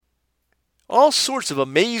All sorts of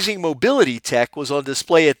amazing mobility tech was on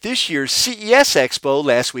display at this year's CES Expo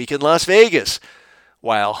last week in Las Vegas.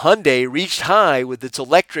 While Hyundai reached high with its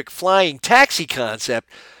electric flying taxi concept,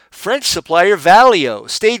 French supplier Valeo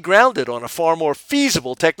stayed grounded on a far more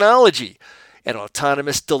feasible technology, an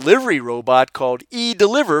autonomous delivery robot called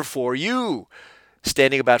eDeliver for You.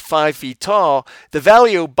 Standing about 5 feet tall, the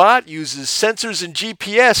Valeo bot uses sensors and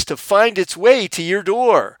GPS to find its way to your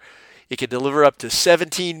door. It can deliver up to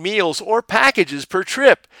 17 meals or packages per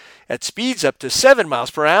trip at speeds up to 7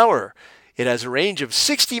 miles per hour. It has a range of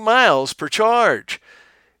 60 miles per charge.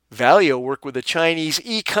 Valeo worked with a Chinese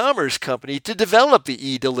e-commerce company to develop the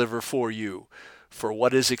eDeliver for You for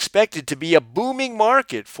what is expected to be a booming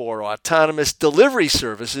market for autonomous delivery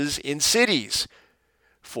services in cities.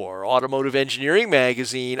 For Automotive Engineering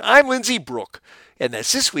Magazine, I'm Lindsay Brooke, and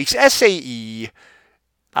that's this week's SAE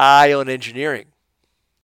Eye on Engineering.